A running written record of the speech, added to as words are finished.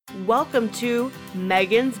Welcome to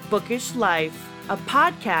Megan's Bookish Life, a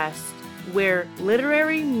podcast where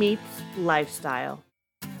literary meets lifestyle.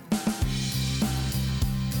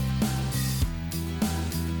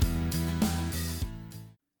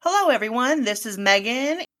 Hello, everyone. This is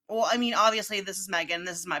Megan. Well, obviously, this is Megan.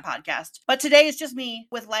 This is my podcast. But today is just me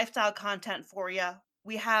with lifestyle content for you.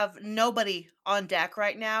 We have nobody on deck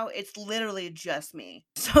right now. It's literally just me.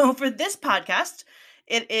 So for this podcast,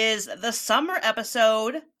 it is the summer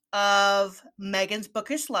episode of Megan's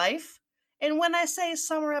Bookish Life. And when I say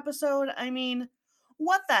summer episode, I mean,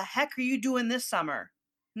 what the heck are you doing this summer?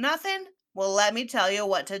 Nothing? Well, let me tell you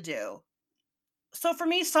what to do. So for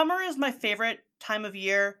me, summer is my favorite time of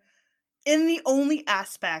year in the only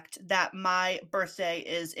aspect that my birthday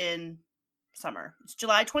is in summer. It's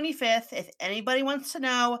July 25th. If anybody wants to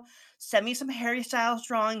know, send me some Harry Styles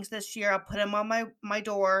drawings this year. I'll put them on my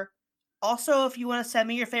door. Also, if you want to send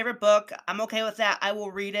me your favorite book, I'm okay with that. I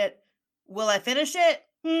will read it. Will I finish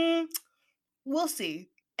it? We'll see.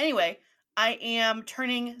 Anyway, I am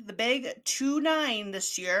turning the big 29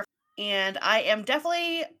 this year, and I am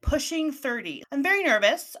definitely pushing 30. I'm very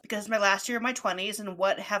nervous because it's my last year of my 20s, and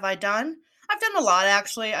what have I done? I've done a lot,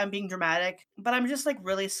 actually. I'm being dramatic, but I'm just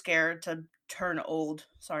really scared to turn old.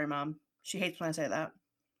 Sorry, Mom. She hates when I say that.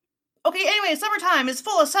 Okay, anyway, summertime is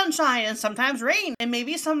full of sunshine and sometimes rain and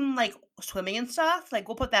maybe some swimming and stuff.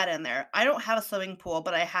 We'll put that in there. I don't have a swimming pool,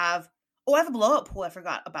 but I have a blow-up pool I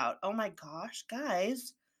forgot about. Oh my gosh,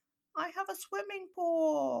 guys. I have a swimming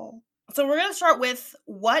pool. So we're going to start with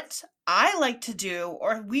what I like to do,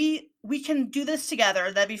 or we can do this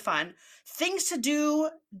together. That'd be fun. Things to do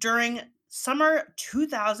during summer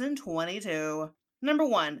 2022. Number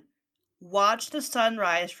 1, watch the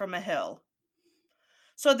sunrise from a hill.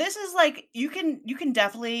 So this is you can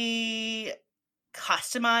definitely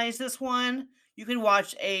customize this one. You can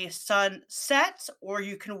watch a sunset, or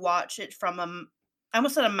you can watch it from I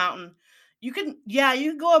almost said a mountain. You can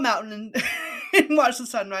go a mountain and, and watch the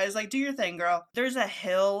sunrise. Do your thing, girl. There's a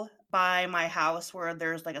hill by my house where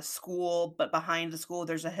there's a school, but behind the school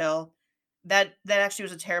there's a hill. That actually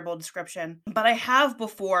was a terrible description. But I have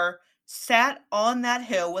before sat on that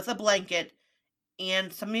hill with a blanket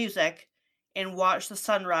and some music and watched the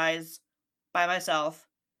sunrise by myself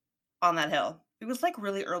on that hill. It was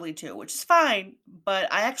really early too, which is fine,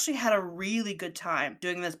 but I actually had a really good time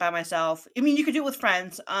doing this by myself. You could do it with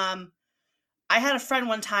friends. I had a friend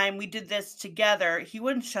one time, we did this together. He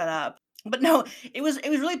wouldn't shut up. But no, it was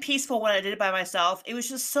really peaceful when I did it by myself. It was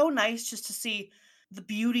just so nice just to see the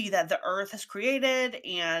beauty that the earth has created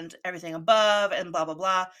and everything above and blah, blah,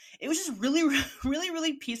 blah. It was just really, really,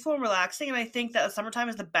 really peaceful and relaxing. And I think that summertime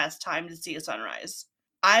is the best time to see a sunrise.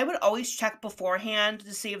 I would always check beforehand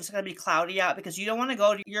to see if it's going to be cloudy out, because you don't want to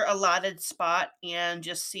go to your allotted spot and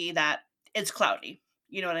just see that it's cloudy.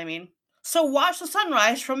 You know what I mean? So watch the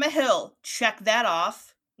sunrise from a hill. Check that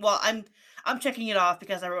off. Well, I'm checking it off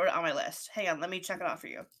because I wrote it on my list. Hang on, let me check it off for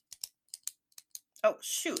you. Oh,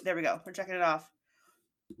 shoot. There we go. We're checking it off.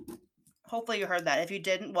 Hopefully you heard that. If you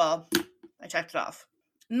didn't, well, I checked it off.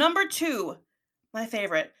 Number 2, my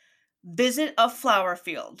favorite, visit a flower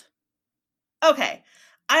field. Okay,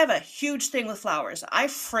 I have a huge thing with flowers. I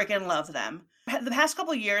freaking love them. The past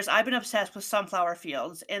couple years, I've been obsessed with sunflower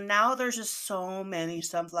fields, and now there's just so many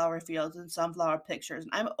sunflower fields and sunflower pictures,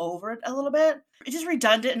 and I'm over it a little bit. It's just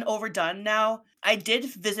redundant and overdone now. I did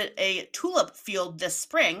visit a tulip field this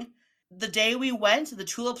spring. The day we went, the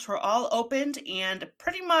tulips were all opened and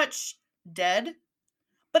pretty much dead.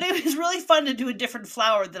 But it was really fun to do a different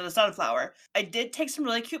flower than a sunflower. I did take some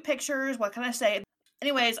really cute pictures. What can I say?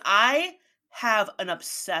 Anyways, I have an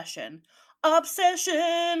obsession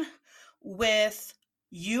with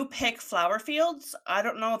You Pick flower fields. I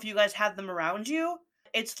don't know if you guys have them around you.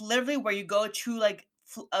 It's literally where you go to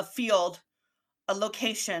a field, a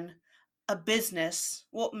location, a business.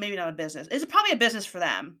 Well, maybe not a business. It's probably a business for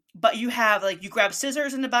them. But you have you grab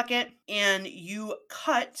scissors in the bucket and you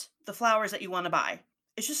cut the flowers that you want to buy.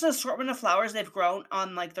 It's just an assortment of flowers they've grown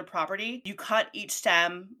on their property. You cut each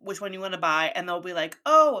stem, which one you want to buy, and they'll be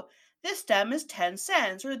oh, this stem is 10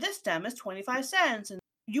 cents, or this stem is 25 cents. And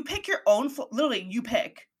you pick your own, literally, you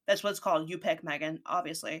pick. That's what it's called. You pick, Megan,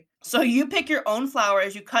 obviously. So you pick your own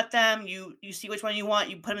flowers, you cut them, you see which one you want,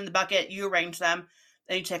 you put them in the bucket, you arrange them,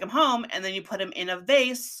 then you take them home, and then you put them in a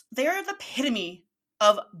vase. They're the epitome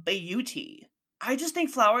of beauty. I just think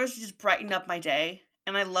flowers just brighten up my day.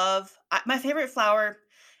 And I love, my favorite flower,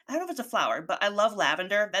 I don't know if it's a flower, but I love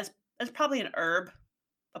lavender. That's probably an herb,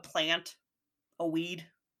 a plant, a weed.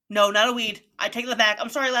 No, not a weed. I take that back. I'm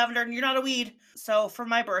sorry, lavender. You're not a weed. So for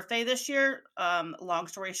my birthday this year, long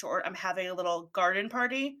story short, I'm having a little garden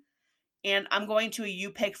party. and I'm going to a you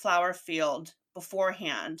pick flower field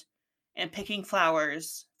beforehand and picking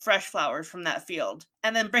flowers, fresh flowers from that field,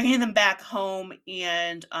 and then bringing them back home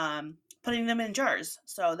and putting them in jars.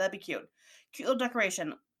 So that'd be cute. Cute little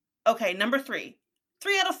decoration. Okay, number 3.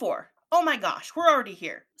 3 out of 4. Oh my gosh, we're already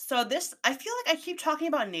here. So this, I feel like I keep talking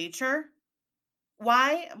about nature.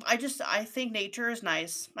 Why? I think nature is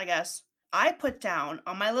nice, I guess. I put down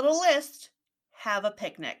on my little list, have a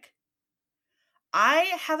picnic.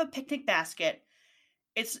 I have a picnic basket.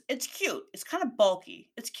 It's cute. It's kind of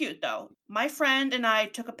bulky. It's cute though. My friend and I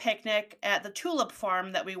took a picnic at the tulip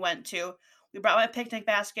farm that we went to. We brought my picnic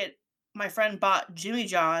basket. My friend bought Jimmy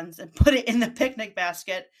John's and put it in the picnic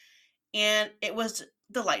basket, and it was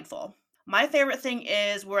delightful. My favorite thing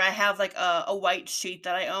is where I have like a white sheet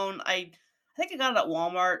that I own. I think I got it at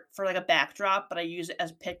Walmart for like a backdrop, but I use it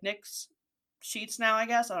as picnics sheets now, I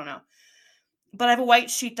guess. I don't know. But I have a white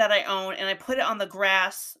sheet that I own, and I put it on the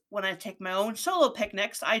grass when I take my own solo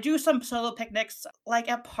picnics. I do some solo picnics, like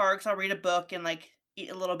at parks. I'll read a book and like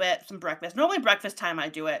eat a little bit, some breakfast. Normally breakfast time I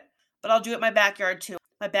do it, but I'll do it in my backyard too.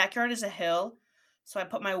 My backyard is a hill, so I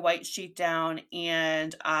put my white sheet down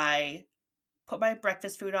and I put my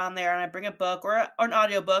breakfast food on there, and I bring a book or an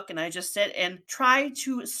audiobook, and I just sit and try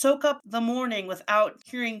to soak up the morning without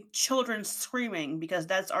hearing children screaming, because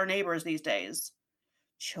that's our neighbors these days.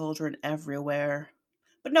 Children everywhere.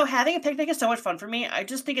 But no, having a picnic is so much fun for me. I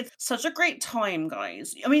just think it's such a great time,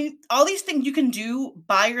 guys. I mean, all these things you can do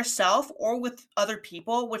by yourself or with other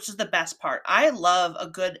people, which is the best part. I love a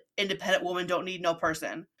good independent woman, don't need no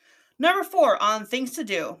person. Number 4 on things to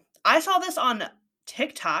do. I saw this on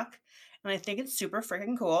TikTok, and I think it's super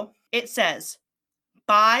freaking cool. It says,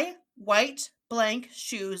 buy white blank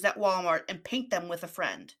shoes at Walmart and paint them with a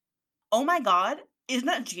friend. Oh my God, isn't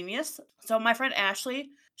that genius? So my friend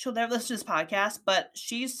Ashley, she'll never listen to this podcast, but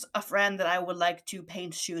she's a friend that I would like to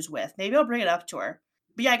paint shoes with. Maybe I'll bring it up to her.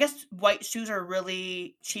 But yeah, I guess white shoes are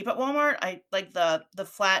really cheap at Walmart. I like the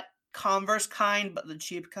flat Converse kind, but the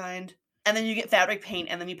cheap kind. And then you get fabric paint,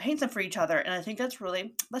 and then you paint them for each other. And I think that's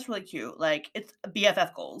really cute. Like, it's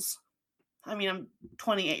BFF goals. I mean, I'm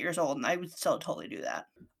 28 years old, and I would still totally do that.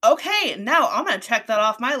 Okay, now I'm going to check that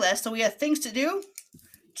off my list. So we have things to do.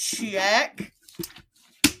 Check.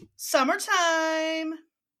 Summertime.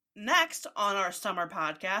 Next on our summer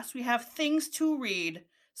podcast, we have things to read,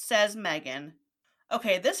 says Megan.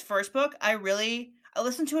 Okay, this first book, I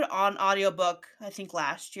listened to it on audiobook, I think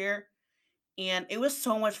last year, and it was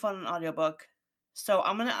so much fun on audiobook. So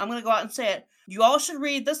I'm gonna go out and say it. You all should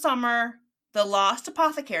read this summer The Lost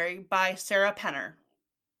Apothecary by Sarah Penner.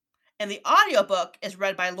 And the audiobook is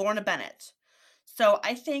read by Lorna Bennett. So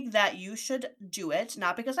I think that you should do it,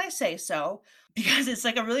 not because I say so, because it's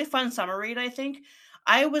like a really fun summer read, I think.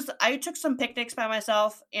 I took some picnics by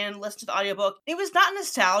myself and listened to the audiobook. It was not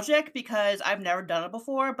nostalgic because I've never done it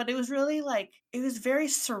before, but it was really it was very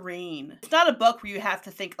serene. It's not a book where you have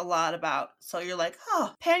to think a lot about. So you're like,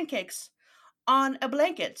 oh, pancakes on a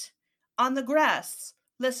blanket, on the grass,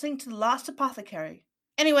 listening to The Lost Apothecary.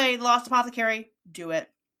 Anyway, The Lost Apothecary, do it.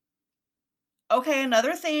 Okay,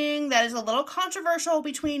 another thing that is a little controversial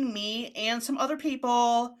between me and some other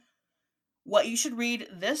people, what you should read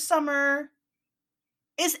this summer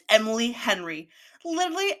is Emily Henry.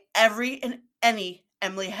 Literally every and any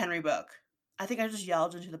Emily Henry book. I think I just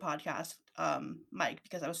yelled into the podcast mic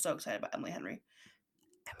because I was so excited about Emily Henry.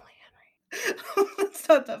 Emily Henry. It's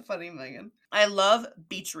not that funny, Megan. I love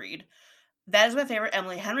Beach Read. That is my favorite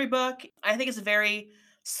Emily Henry book. I think it's a very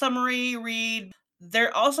summery read.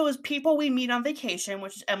 There also is People We Meet on Vacation,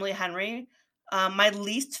 which is Emily Henry. My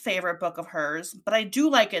least favorite book of hers, but I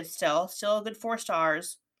do like it still. Still a good 4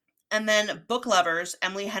 stars. And then Book Lovers,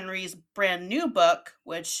 Emily Henry's brand new book,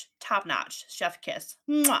 which top notch, chef kiss.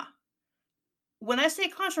 Mwah. When I say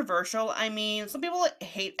controversial, I mean some people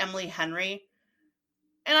hate Emily Henry,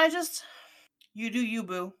 and you do you,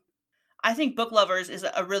 boo. I think Book Lovers is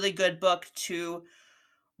a really good book to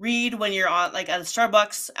read when you're on at a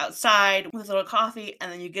Starbucks outside with a little coffee, and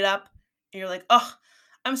then you get up and you're like, oh,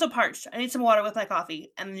 I'm so parched. I need some water with my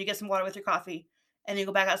coffee. And then you get some water with your coffee, and you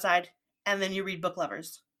go back outside, and then you read Book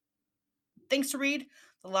Lovers. Things to read: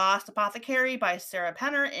 The Lost Apothecary by Sarah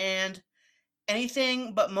Penner, and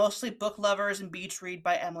anything but mostly Book Lovers and Beach Read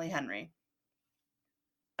by Emily Henry.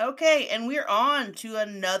 Okay, and we're on to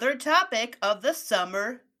another topic of the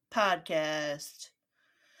summer podcast.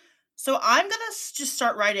 So I'm going to just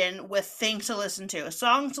start right in with things to listen to,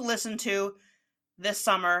 songs to listen to this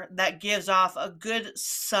summer that gives off a good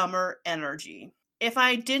summer energy. If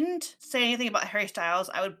I didn't say anything about Harry Styles,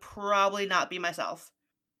 I would probably not be myself.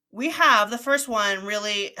 We have the first one,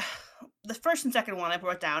 really, The first and second one I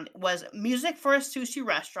wrote down was Music for a Sushi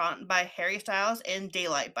Restaurant by Harry Styles and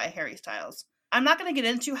Daylight by Harry Styles. I'm not going to get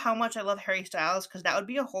into how much I love Harry Styles because that would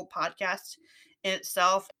be a whole podcast in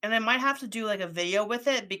itself. And I might have to do like a video with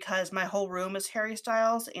it because my whole room is Harry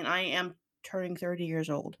Styles and I am turning 30 years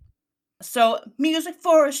old. So, music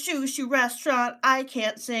for a sushi restaurant. I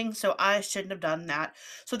can't sing, so I shouldn't have done that.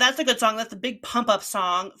 So that's a good song. That's a big pump up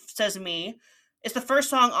song, says me. It's the first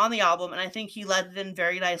song on the album, and I think he led it in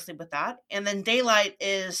very nicely with that. And then Daylight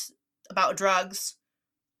is about drugs.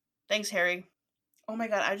 Thanks, Harry. Oh my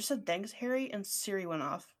god, I just said thanks, Harry, and Siri went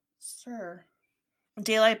off. Sir.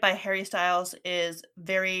 Daylight by Harry Styles is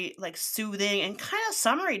very like soothing and kind of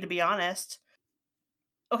summery, to be honest.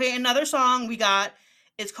 Okay, another song we got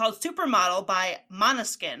is called Supermodel by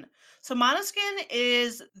Måneskin. So Måneskin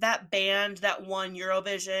is that band that won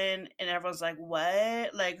Eurovision, and everyone's like,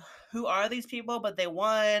 what? Like, who are these people? But they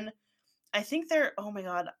won. I think they're, oh my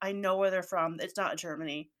god, I know where they're from. It's not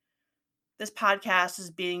Germany. This podcast is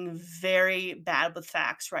being very bad with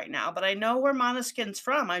facts right now, but I know where Måneskin's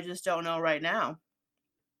from. I just don't know right now.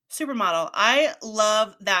 Supermodel. I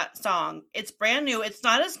love that song. It's brand new. It's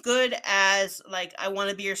not as good as like I Want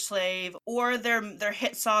to Be Your Slave or their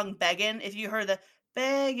hit song Beggin'. If you heard the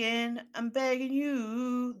Beggin', I'm begging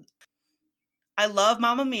you. I love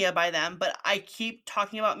Mamma Mia by them, but I keep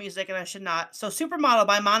talking about music and I should not. So Supermodel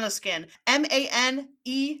by Måneskin. Maneskin.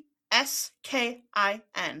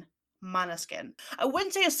 Måneskin. I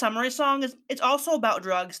wouldn't say a summary song. It's also about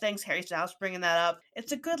drugs. Thanks, Harry Styles, for bringing that up.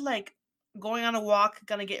 It's a good, like, going on a walk,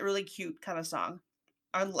 gonna get really cute kind of song.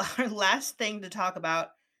 Our last thing to talk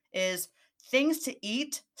about is things to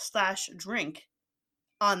eat / drink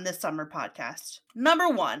on this summer podcast. Number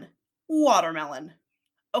 1, watermelon.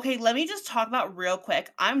 Okay, let me just talk about real quick.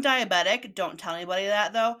 I'm diabetic. Don't tell anybody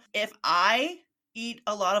that, though. If I eat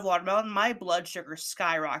a lot of watermelon, my blood sugar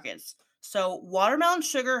skyrockets. So watermelon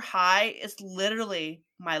sugar high is literally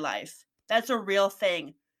my life. That's a real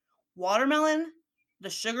thing. Watermelon, the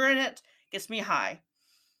sugar in it, gets me high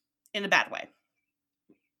in a bad way.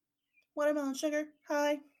 Watermelon sugar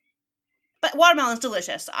high. But watermelon's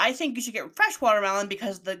delicious. I think you should get fresh watermelon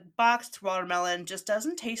because the boxed watermelon just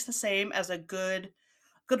doesn't taste the same as a good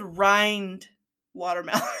rind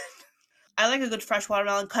watermelon. I like a good fresh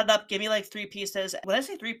watermelon. Cut it up. Give me like 3 pieces. When I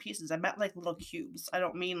say 3 pieces, I meant like little cubes. I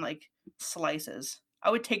don't mean like slices. I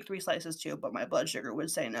would take 3 slices too, but my blood sugar would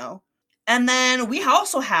say no. And then we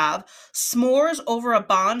also have s'mores over a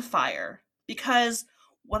bonfire because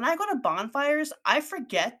when I go to bonfires, I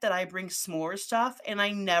forget that I bring s'mores stuff and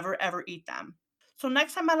I never ever eat them. So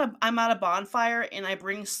next time I'm at a bonfire and I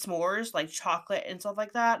bring s'mores like chocolate and stuff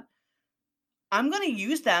like that, I'm going to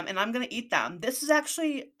use them and I'm going to eat them. This is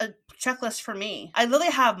actually a checklist for me. I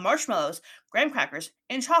literally have marshmallows, graham crackers,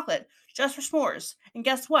 and chocolate just for s'mores. And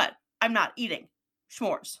guess what? I'm not eating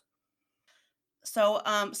s'mores. So,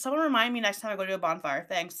 someone remind me next time I go to a bonfire.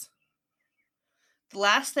 Thanks. The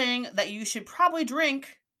last thing that you should probably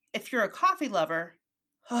drink if you're a coffee lover,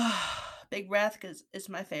 Big Breath is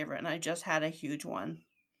my favorite, and I just had a huge one.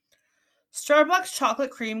 Starbucks chocolate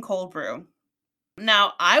cream cold brew.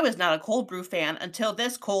 Now, I was not a cold brew fan until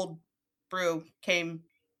this cold brew came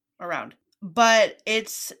around. But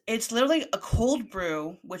it's literally a cold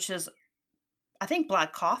brew, which is, I think,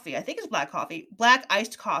 black coffee. I think it's black coffee. Black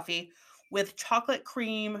iced coffee with chocolate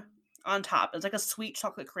cream on top. It's like a sweet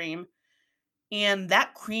chocolate cream. And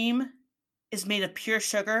that cream is made of pure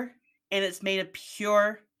sugar and it's made of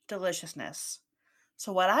pure deliciousness.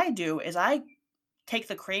 So what I do is I take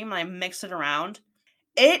the cream and I mix it around.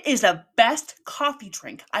 It is the best coffee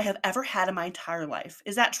drink I have ever had in my entire life.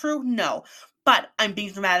 Is that true? No. But I'm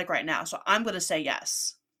being dramatic right now, so I'm going to say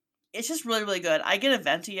yes. It's just really, really good. I get a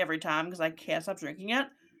venti every time because I can't stop drinking it.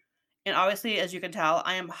 And obviously, as you can tell,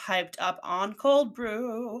 I am hyped up on cold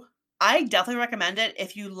brew. I definitely recommend it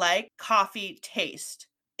if you like coffee taste.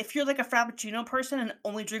 If you're like a Frappuccino person and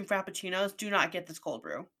only drink Frappuccinos, do not get this cold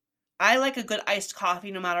brew. I like a good iced coffee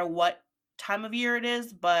no matter what time of year it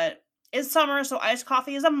is, but it's summer, so iced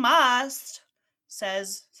coffee is a must,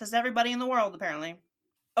 says everybody in the world, apparently.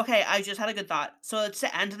 Okay, I just had a good thought. So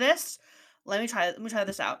to end this, let me try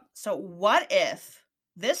this out. So what if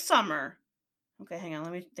this summer, okay, hang on,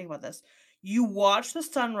 let me think about this. You watch the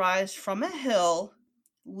sunrise from a hill,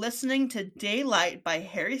 listening to Daylight by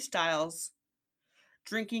Harry Styles,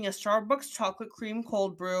 drinking a Starbucks chocolate cream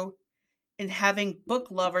cold brew, and having Book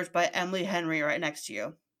Lovers by Emily Henry right next to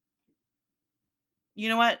you. You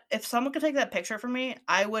know what? If someone could take that picture for me,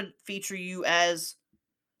 I would feature you as,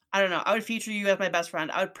 I don't know, I would feature you as my best friend.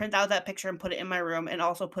 I would print out that picture and put it in my room and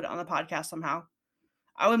also put it on the podcast somehow.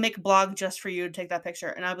 I would make a blog just for you to take that picture.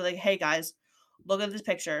 And I'd be like, hey guys, look at this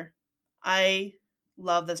picture. I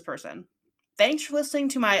love this person. Thanks for listening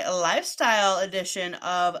to my lifestyle edition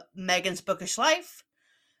of Megan's Bookish Life.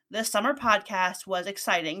 This summer podcast was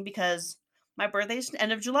exciting because my birthday's the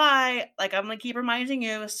end of July. Like, I'm going to keep reminding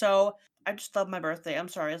you. So I just love my birthday. I'm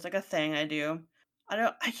sorry. It's like a thing I do.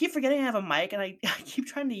 I keep forgetting I have a mic and I keep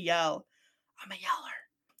trying to yell. I'm a yeller.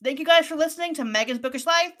 Thank you guys for listening to Megan's Bookish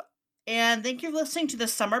Life. And thank you for listening to the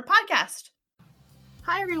summer podcast.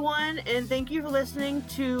 Hi, everyone, and thank you for listening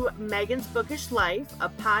to Megan's Bookish Life, a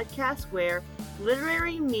podcast where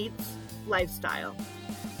literary meets lifestyle.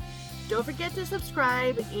 Don't forget to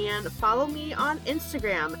subscribe and follow me on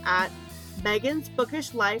Instagram at Megan's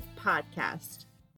Bookish Life Podcast.